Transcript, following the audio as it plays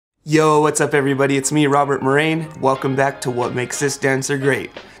Yo, what's up everybody? It's me, Robert Muraine. Welcome back to What Makes This Dancer Great.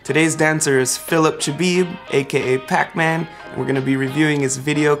 Today's dancer is Philip Chbeeb, aka Pac-Man, and we're gonna be reviewing his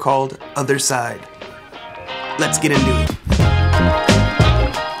video called Other Side. Let's get into it.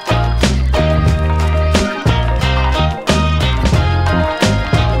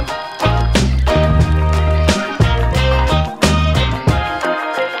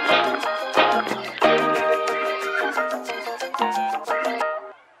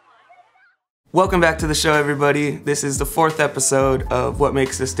 Welcome back to the show, everybody. This is the 4th episode of What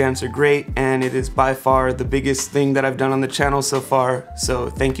Makes This Dancer Great, and it is by far the biggest thing that I've done on the channel so far, so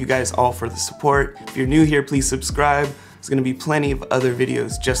thank you guys all for the support. If you're new here, please subscribe. There's gonna be plenty of other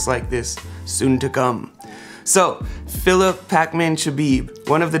videos just like this soon to come. So, Philip Pac-Man Chbeeb,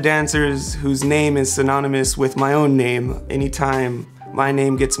 one of the dancers whose name is synonymous with my own name. Anytime my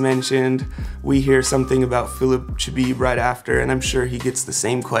name gets mentioned, we hear something about Philip Chbeeb right after, and I'm sure he gets the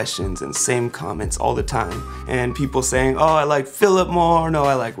same questions and same comments all the time. And people saying, oh, I like Philip more, no,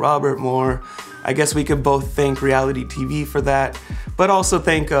 I like Robert more. I guess we could both thank reality TV for that, but also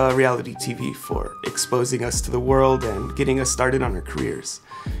thank reality TV for exposing us to the world and getting us started on our careers.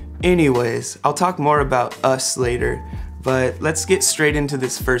 Anyways, I'll talk more about us later, but let's get straight into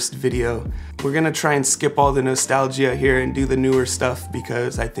this first video. We're gonna try and skip all the nostalgia here and do the newer stuff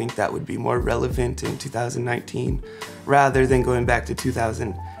because I think that would be more relevant in 2019 rather than going back to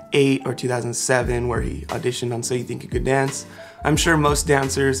 2008 or 2007 where he auditioned on So You Think You Could Dance. I'm sure most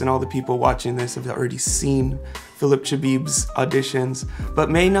dancers and all the people watching this have already seen Philip Chbeeb's auditions,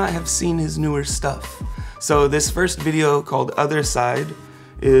 but may not have seen his newer stuff. So this first video called Other Side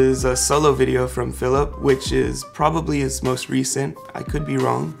is a solo video from Philip, which is probably his most recent. I could be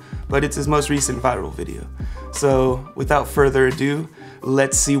wrong, but it's his most recent viral video. So without further ado,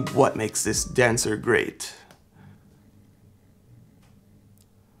 let's see what makes this dancer great.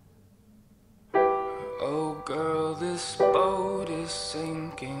 Oh girl, this boat is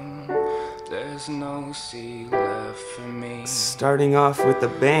sinking. There's no sea left for me. Starting off with a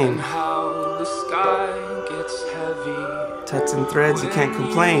bang. And how the sky gets heavy. Tuts and threads, you can't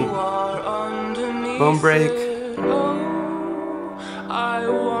complain. Bone break.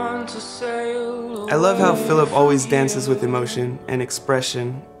 I love how Philip always dances with emotion and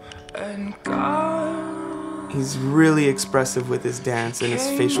expression. He's really expressive with his dance and his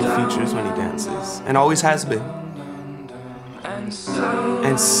facial features when he dances, and always has been. And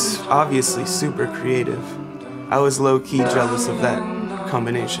obviously super creative. I was low-key jealous of that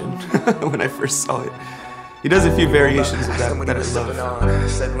combination when I first saw it. He does a few variations of that I love.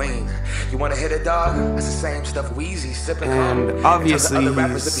 You wanna hit a dog? That's the same stuff Wheezy sipping. And obviously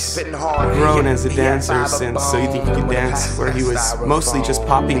he's grown as a dancer since So You Think You Could Dance, where he was mostly just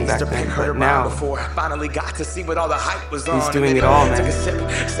popping back then, but now he's doing it all, man.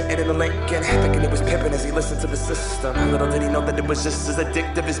 Sitting in the Lincoln, thinking it was pimping as he listened to the system. Little did he know that it was just as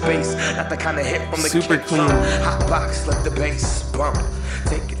addictive as bass. Not the kind of hit from the super clean. Hot box, let the bass bump.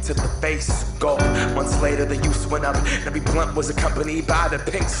 Take it to the face, go. Months later the use went up. Every blunt was accompanied by the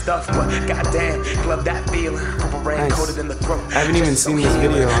pink stuff. But goddamn, love that feeling. Nice. Coated in the throat. I haven't even seen this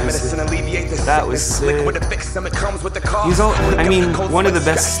video, honestly. That was sick. He's all, I mean, one of the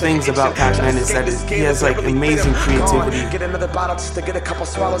best things about Pac-Man is that he has like amazing creativity. Get another bottle just to get a couple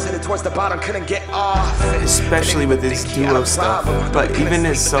swallows, hit it towards the bottom, couldn't get off. Especially with his duo stuff. But even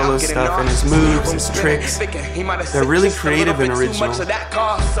his solo stuff and his moves, his tricks, they're really creative and original. His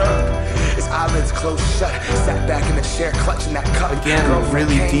eyelids closed shut, sat back in the chair clutching that cup. Again,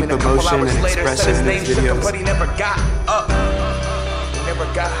 really deep emotion and expression in his videos. But he never got up. Never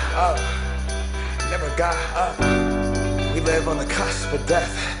got up. Never got up. We live on the cusp of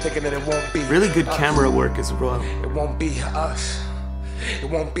death, thinking that it won't be really good camera work as well. It won't be us. It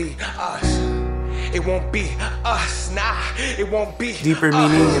won't be us. It won't be us. Nah, it won't be deeper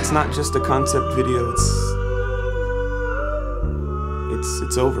meaning. It's not just a concept video.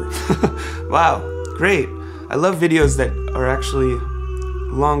 It's over. Wow, great. I love videos that are actually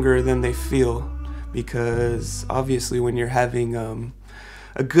longer than they feel, because obviously when you're having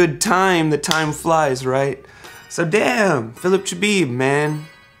a good time, the time flies, right? So damn, Philip Chbeeb, man.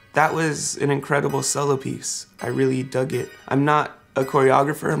 That was an incredible solo piece. I really dug it. I'm not a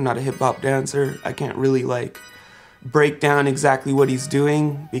choreographer, I'm not a hip-hop dancer. I can't really like break down exactly what he's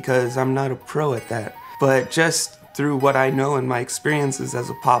doing because I'm not a pro at that. But just through what I know and my experiences as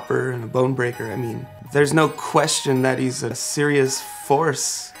a popper and a bone breaker, I mean, there's no question that he's a serious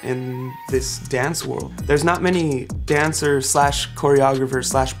force in this dance world. There's not many dancers slash choreographers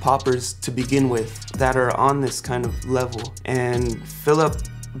slash poppers to begin with that are on this kind of level. And Philip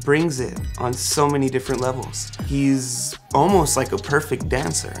brings it on so many different levels. He's almost like a perfect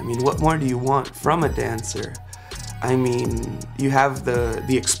dancer. I mean, what more do you want from a dancer? I mean, you have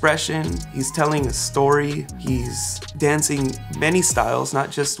the expression, he's telling a story, he's dancing many styles, not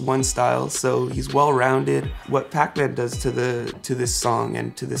just one style, so he's well-rounded. What Pac-Man does to this song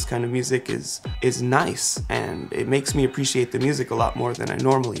and to this kind of music is nice, and it makes me appreciate the music a lot more than I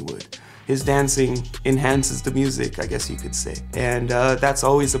normally would. His dancing enhances the music, I guess you could say. And that's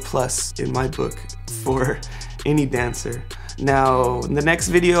always a plus in my book for any dancer. Now, in the next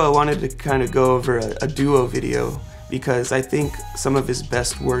video, I wanted to kind of go over a duo video, because I think some of his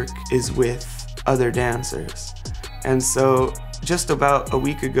best work is with other dancers. And so just about a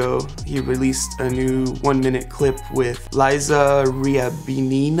week ago, he released a new 1-minute clip with Liza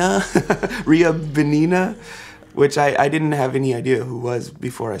Riabenina, which I didn't have any idea who was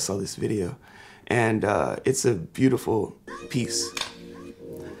before I saw this video. And it's a beautiful piece.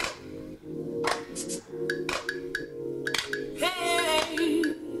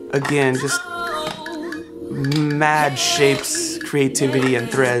 Again, just mad shapes, creativity, and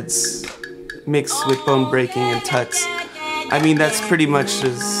threads mixed with bone breaking and tucks. I mean, that's pretty much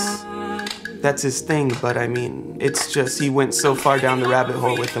that's his thing, but I mean, it's just, he went so far down the rabbit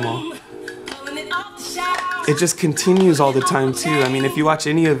hole with them all. It just continues all the time too. I mean, if you watch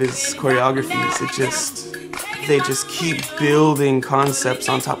any of his choreographies, they just keep building concepts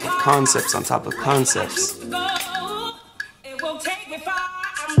on top of concepts on top of concepts.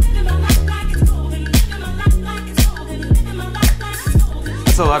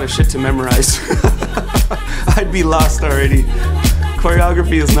 That's a lot of shit to memorize. I'd be lost already.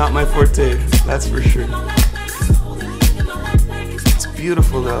 Choreography is not my forte, that's for sure. It's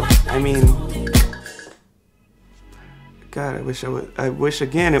beautiful though. I mean, God, I wish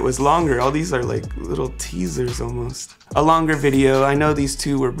again it was longer. All these are like little teasers almost. A longer video. I know these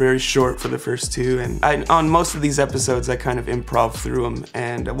two were very short for the first two, and on most of these episodes I kind of improv through them,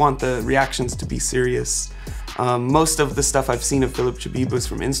 and I want the reactions to be serious. Most of the stuff I've seen of Philip Chbeeb was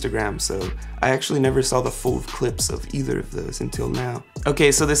from Instagram, so I actually never saw the full clips of either of those until now.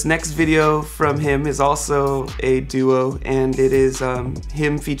 Okay, so this next video from him is also a duo, and it is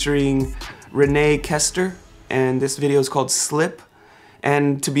him featuring Renee Kester, and this video is called Slip.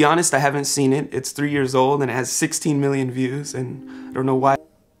 And to be honest, I haven't seen it. It's 3 years old and it has 16 million views, and I don't know why.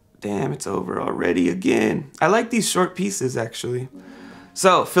 Damn, it's over already again. I like these short pieces actually.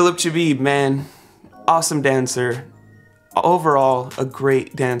 So, Philip Chbeeb, man. Awesome dancer, overall a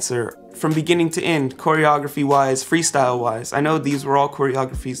great dancer from beginning to end, choreography wise, freestyle wise. I know these were all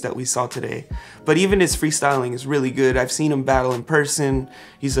choreographies that we saw today, but even his freestyling is really good. I've seen him battle in person.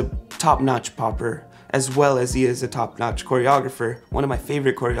 He's a top-notch popper, as well as he is a top-notch choreographer. One of my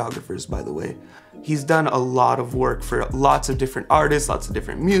favorite choreographers, by the way. He's done a lot of work for lots of different artists, lots of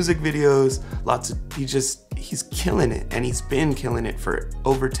different music videos, he's killing it, and he's been killing it for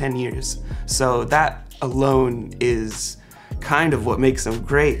over 10 years. So that alone is kind of what makes him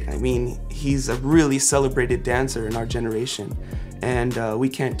great. I mean, he's a really celebrated dancer in our generation, and we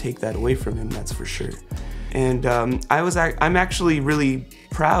can't take that away from him, that's for sure. And I'm actually really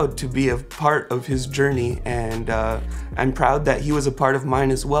proud to be a part of his journey, and I'm proud that he was a part of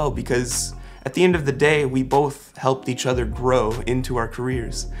mine as well, because at the end of the day, we both helped each other grow into our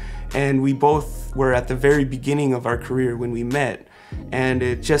careers. And we both were at the very beginning of our career when we met. And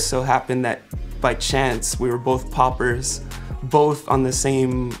it just so happened that by chance, we were both poppers, both on the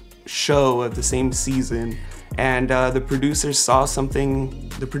same show of the same season. And the producers saw something,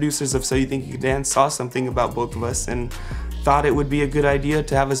 the producers of So You Think You Can Dance saw something about both of us and thought it would be a good idea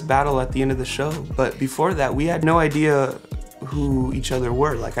to have us battle at the end of the show. But before that, we had no idea who each other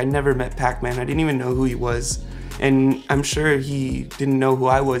were. Like, I never met Pac-Man, I didn't even know who he was. And I'm sure he didn't know who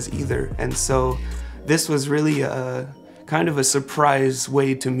I was either. And so this was really a kind of a surprise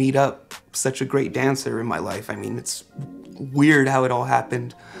way to meet up such a great dancer in my life. I mean, it's weird how it all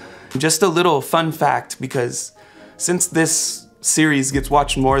happened. Just a little fun fact, because since this series gets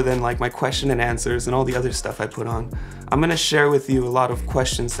watched more than like my question and answers and all the other stuff I put on, I'm gonna share with you a lot of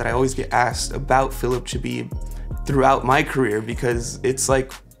questions that I always get asked about Philip Chbeeb throughout my career, because it's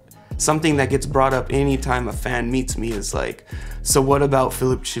like something that gets brought up anytime a fan meets me is like, so what about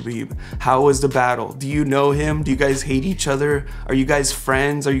Philip Chbeeb? How was the battle? Do you know him? Do you guys hate each other? Are you guys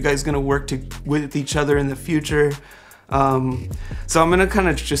friends? Are you guys gonna work with each other in the future? So I'm gonna kind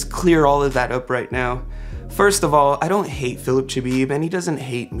of just clear all of that up right now. First of all, I don't hate Philip Chbeeb, and he doesn't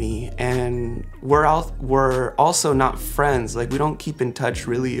hate me, and we're also not friends. Like, we don't keep in touch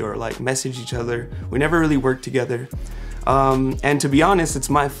really, or like message each other. We never really work together. And to be honest, it's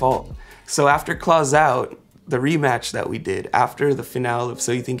my fault. So after Claws Out, the rematch that we did after the finale of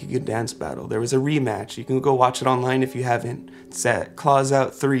So You Think You Could Dance battle. There was a rematch. You can go watch it online if you haven't. It's at Claws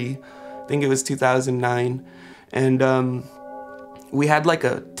Out 3. I think it was 2009. And we had like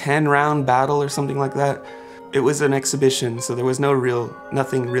a 10-round battle or something like that. It was an exhibition, so there was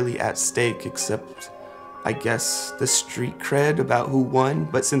nothing really at stake except, I guess, the street cred about who won.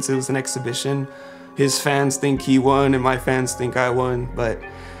 But since it was an exhibition, his fans think he won and my fans think I won. But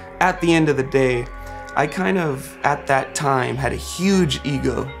at the end of the day, I kind of, at that time, had a huge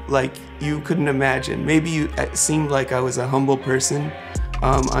ego, like you couldn't imagine. Maybe it seemed like I was a humble person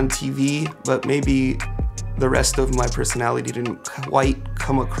on TV, but maybe the rest of my personality didn't quite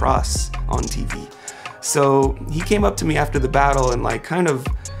come across on TV. So he came up to me after the battle and like kind of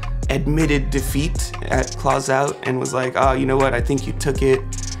admitted defeat at Claws Out and was like, oh, you know what, I think you took it,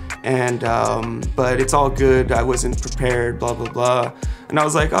 and but it's all good, I wasn't prepared, blah, blah, blah. And I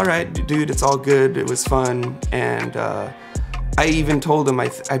was like, all right, dude, it's all good, it was fun. And I even told him,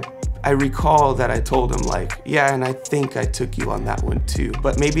 I recall that I told him like, yeah, and I think I took you on that one too,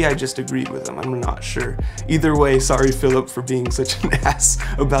 but maybe I just agreed with him, I'm not sure. Either way, sorry Philip for being such an ass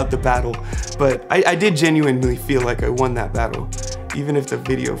about the battle, but I did genuinely feel like I won that battle, even if the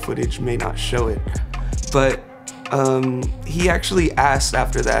video footage may not show it. But he actually asked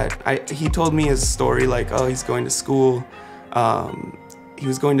after that, he told me his story, like, oh, he's going to school. He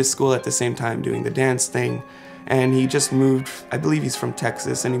was going to school at the same time doing the dance thing. And he just moved, I believe he's from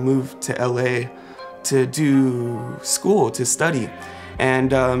Texas, and he moved to LA to do school, to study. And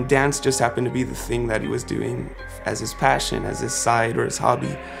dance just happened to be the thing that he was doing as his passion, as his side or his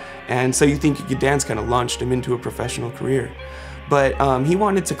hobby. And So You Think You Could Dance kind of launched him into a professional career. But he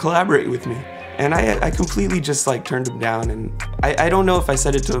wanted to collaborate with me. And I completely just like turned him down. And I don't know if I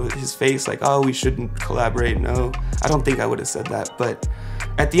said it to his face, like, oh, we shouldn't collaborate. No, I don't think I would have said that. But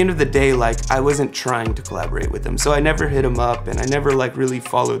at the end of the day, like, I wasn't trying to collaborate with him. So I never hit him up and I never like really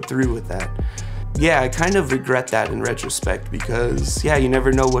followed through with that. Yeah, I kind of regret that in retrospect because, yeah, you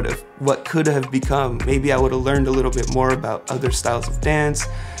never know what could have become. Maybe I would have learned a little bit more about other styles of dance.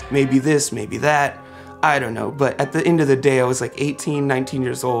 Maybe this, maybe that. I don't know. But at the end of the day, I was like 18, 19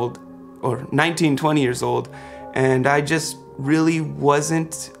 years old, or 19, 20 years old. And I just really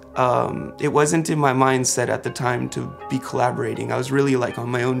wasn't, it wasn't in my mindset at the time to be collaborating. I was really like on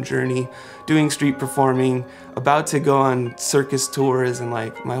my own journey, doing street performing, about to go on circus tours, and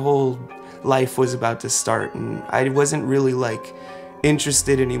like my whole life was about to start. And I wasn't really like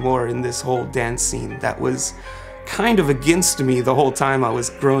interested anymore in this whole dance scene that was kind of against me the whole time I was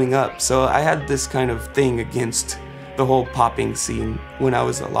growing up. So I had this kind of thing against the whole popping scene when I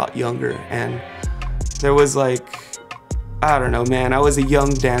was a lot younger. And there was like, I don't know, man, I was a young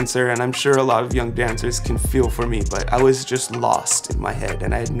dancer, and I'm sure a lot of young dancers can feel for me, but I was just lost in my head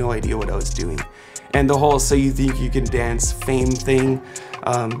and I had no idea what I was doing. And the whole So You Think You Can Dance fame thing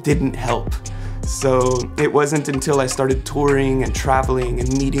didn't help. So it wasn't until I started touring and traveling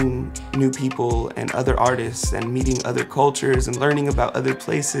and meeting new people and other artists and meeting other cultures and learning about other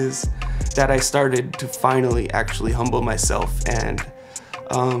places that I started to finally actually humble myself and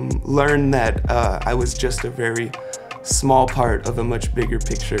learn that I was just a very small part of a much bigger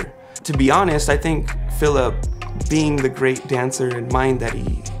picture. To be honest, I think Philip, being the great dancer and mind that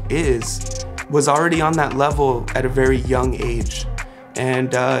he is, was already on that level at a very young age.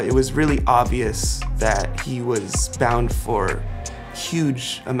 And it was really obvious that he was bound for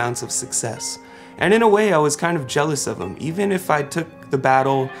huge amounts of success. And in a way, I was kind of jealous of him. Even if I took the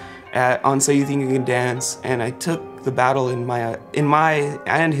battle on So You Think You Can Dance, and I took the battle in my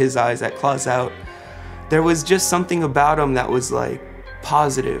and his eyes at Claws Out, there was just something about him that was like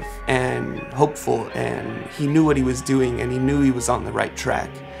positive and hopeful, and he knew what he was doing and he knew he was on the right track.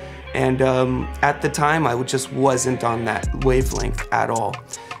 And at the time, I just wasn't on that wavelength at all.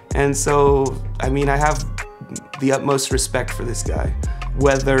 And so, I mean, I have the utmost respect for this guy,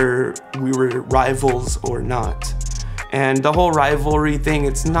 whether we were rivals or not. And the whole rivalry thing,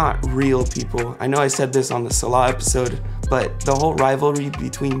 it's not real, people. I know I said this on the Salah episode, but the whole rivalry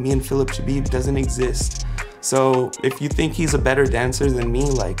between me and Philip Chbeeb doesn't exist. So if you think he's a better dancer than me,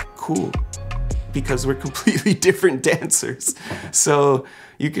 like, cool, because we're completely different dancers. So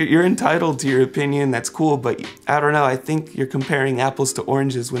you're entitled to your opinion, that's cool, but I don't know, I think you're comparing apples to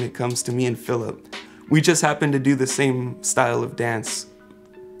oranges when it comes to me and Philip. We just happen to do the same style of dance,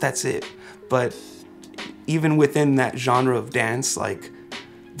 that's it. But even within that genre of dance, like,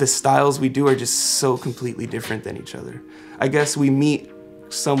 the styles we do are just so completely different than each other. I guess we meet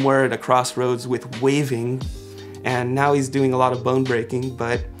somewhere at a crossroads with waving, and now he's doing a lot of bone breaking,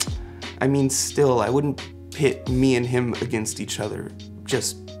 but I mean, still, I wouldn't pit me and him against each other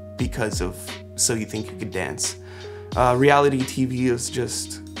just because of So You Think You Could Dance. Reality TV is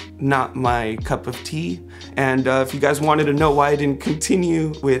just not my cup of tea, and if you guys wanted to know why I didn't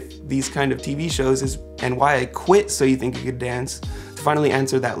continue with these kind of TV shows and why I quit So You Think You Could Dance, to finally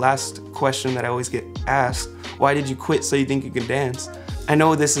answer that last question that I always get asked, why did you quit So You Think You Could Dance? I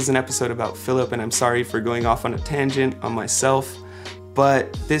know this is an episode about Philip, and I'm sorry for going off on a tangent on myself,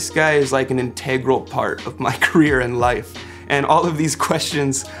 but this guy is like an integral part of my career and life. And all of these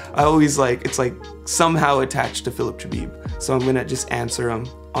questions, I always it's like somehow attached to Philip Chbeeb. So I'm gonna just answer them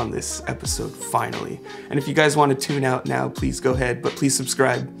on this episode finally. And if you guys want to tune out now, please go ahead, but please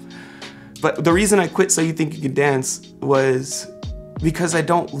subscribe. But the reason I quit So You Think You Could Dance was because I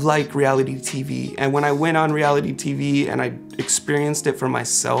don't like reality TV. And when I went on reality TV and I experienced it for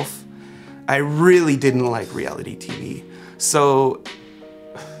myself, I really didn't like reality TV. So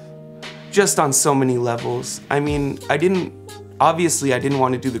just on so many levels. I mean, obviously I didn't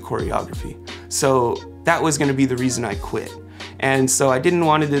want to do the choreography. So that was gonna be the reason I quit. And so I didn't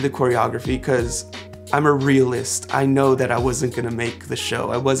want to do the choreography because I'm a realist. I know that I wasn't gonna make the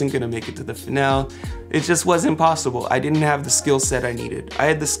show. I wasn't gonna make it to the finale. It just wasn't possible. I didn't have the skill set I needed. I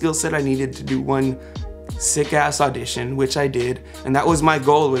had the skill set I needed to do one sick ass audition, which I did. And that was my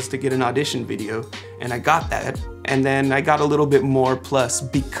goal, was to get an audition video. And I got that. And then I got a little bit more plus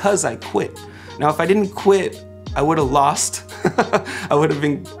because I quit. Now, if I didn't quit, I would have lost. I would have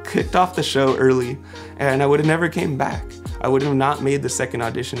been kicked off the show early and I would have never came back. I would have not made the second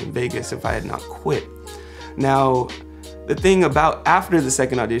audition in Vegas if I had not quit. Now, the thing about after the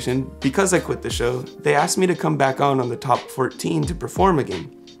second audition, because I quit the show, they asked me to come back on the top 14 to perform again,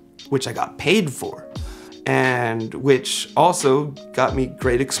 which I got paid for, and which also got me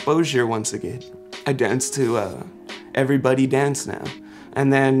great exposure once again. I danced to Everybody Dance Now,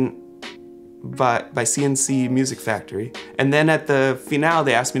 and then by CNC Music Factory. And then at the finale,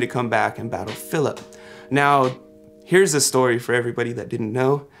 they asked me to come back and battle Philip. Now, here's a story for everybody that didn't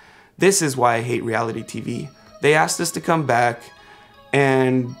know. This is why I hate reality TV. They asked us to come back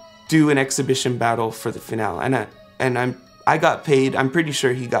and do an exhibition battle for the finale. And I got paid. I'm pretty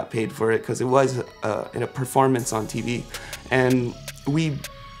sure he got paid for it because it was in a performance on TV. And we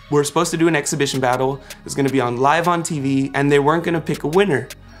were supposed to do an exhibition battle. It was gonna be live on TV, and they weren't gonna pick a winner.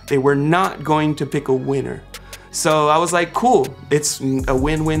 They were not going to pick a winner. So I was like, cool, it's a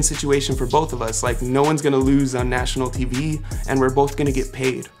win-win situation for both of us. Like, no one's gonna lose on national TV, and we're both gonna get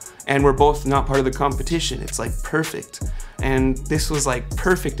paid. And we're both not part of the competition. It's like perfect. And this was like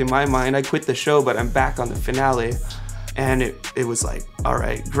perfect in my mind. I quit the show, but I'm back on the finale. And it was like, all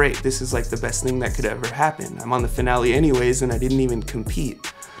right, great. This is like the best thing that could ever happen. I'm on the finale anyways, and I didn't even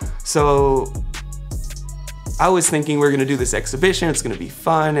compete. So I was thinking we're gonna do this exhibition, it's gonna be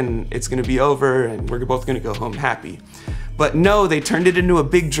fun, and it's gonna be over, and we're both gonna go home happy. But no, they turned it into a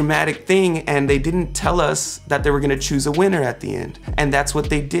big dramatic thing, and they didn't tell us that they were gonna choose a winner at the end. And that's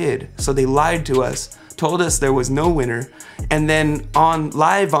what they did. So they lied to us, told us there was no winner, and then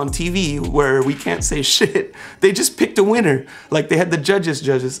live on TV, where we can't say shit, they just picked a winner. Like, they had the judges,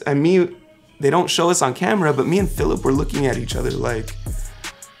 and they don't show us on camera, but me and Philip were looking at each other like,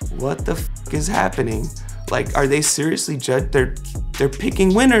 what the f is happening? Like, are they seriously they're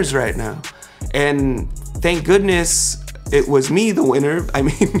picking winners right now? And thank goodness it was me the winner. I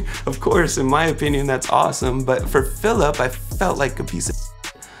mean, of course, in my opinion, that's awesome. But for Philip, I felt like a piece of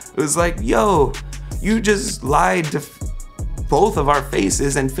shit. It was like, yo, you just lied to both of our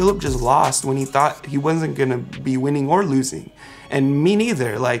faces, and Philip just lost when he thought he wasn't gonna be winning or losing. And me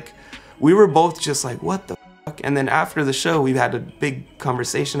neither. Like, we were both just like, what the fuck? And then after the show, we had a big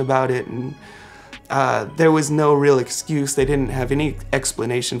conversation about it, and there was no real excuse. They didn't have any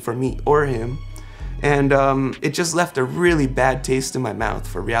explanation for me or him. And it just left a really bad taste in my mouth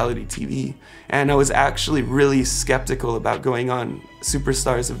for reality TV. And I was actually really skeptical about going on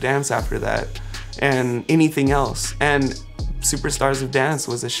Superstars of Dance after that and anything else. And Superstars of Dance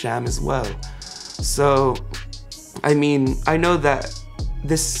was a sham as well. So, I mean, I know that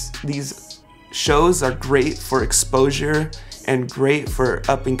these shows are great for exposure and great for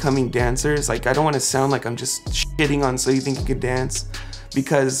up-and-coming dancers. Like, I don't want to sound like I'm just shitting on So You Think You Could Dance,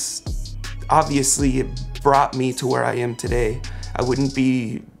 because obviously it brought me to where I am today. I wouldn't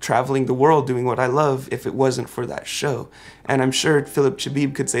be traveling the world doing what I love if it wasn't for that show. And I'm sure Philip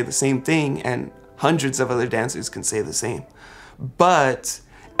Chbeeb could say the same thing, and hundreds of other dancers can say the same. But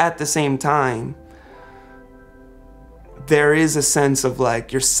at the same time, there is a sense of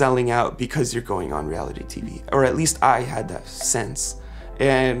like you're selling out because you're going on reality TV, or at least I had that sense.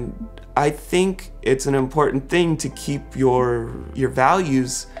 And I think it's an important thing to keep your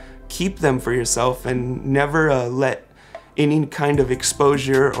values, keep them for yourself, and never let any kind of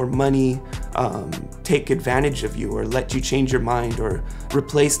exposure or money take advantage of you or let you change your mind or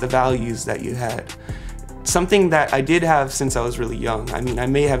replace the values that you had. Something that I did have since I was really young. I mean, I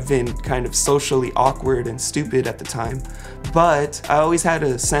may have been kind of socially awkward and stupid at the time, but I always had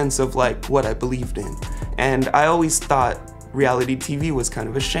a sense of like what I believed in. And I always thought reality TV was kind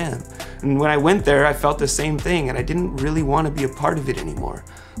of a sham. And when I went there, I felt the same thing, and I didn't really want to be a part of it anymore.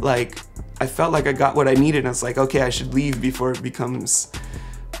 Like, I felt like I got what I needed, and I was like, okay, I should leave before it becomes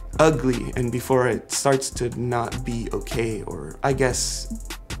ugly and before it starts to not be okay. Or I guess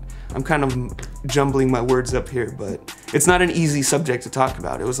I'm kind of jumbling my words up here, but it's not an easy subject to talk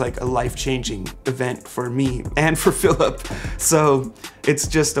about. It was like a life-changing event for me and for Philip. So it's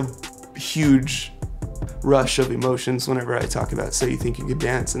just a huge rush of emotions whenever I talk about So You Think You Could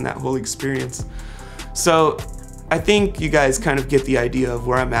Dance and that whole experience. So I think you guys kind of get the idea of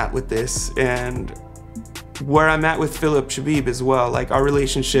where I'm at with this and where I'm at with Philip Chbeeb as well. Like, our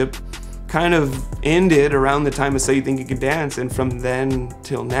relationship kind of ended around the time of So You Think You Could Dance, and from then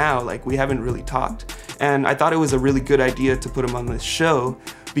till now, like, we haven't really talked. And I thought it was a really good idea to put him on this show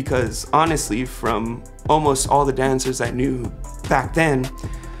because honestly, from almost all the dancers I knew back then,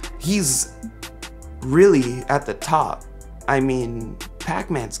 he's really at the top. I mean,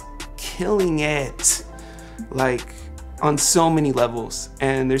 Pac-Man's killing it, like, on so many levels,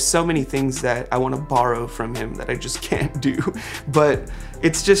 and there's so many things that I want to borrow from him that I just can't do. But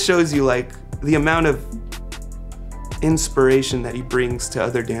it just shows you like the amount of inspiration that he brings to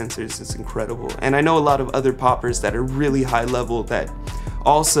other dancers is incredible. And I know a lot of other poppers that are really high level that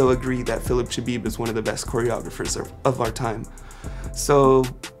also agree that Philip Chbeeb is one of the best choreographers of our time. So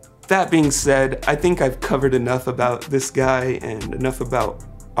that being said, I think I've covered enough about this guy and enough about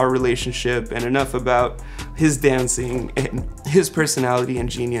our relationship and enough about his dancing and his personality and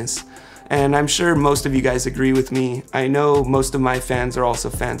genius. And I'm sure most of you guys agree with me. I know most of my fans are also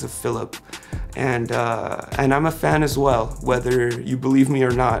fans of Philip. And I'm a fan as well, whether you believe me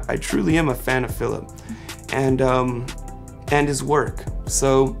or not. I truly am a fan of Philip and his work.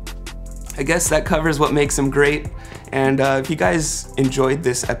 So I guess that covers what makes him great. And if you guys enjoyed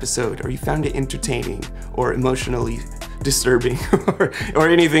this episode or you found it entertaining or emotionally disturbing or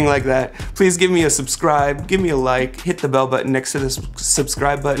anything like that, please give me a subscribe, give me a like, hit the bell button next to the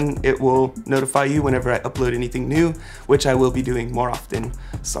subscribe button. It will notify you whenever I upload anything new, which I will be doing more often.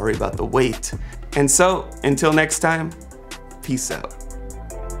 Sorry about the wait. And so, until next time, peace out.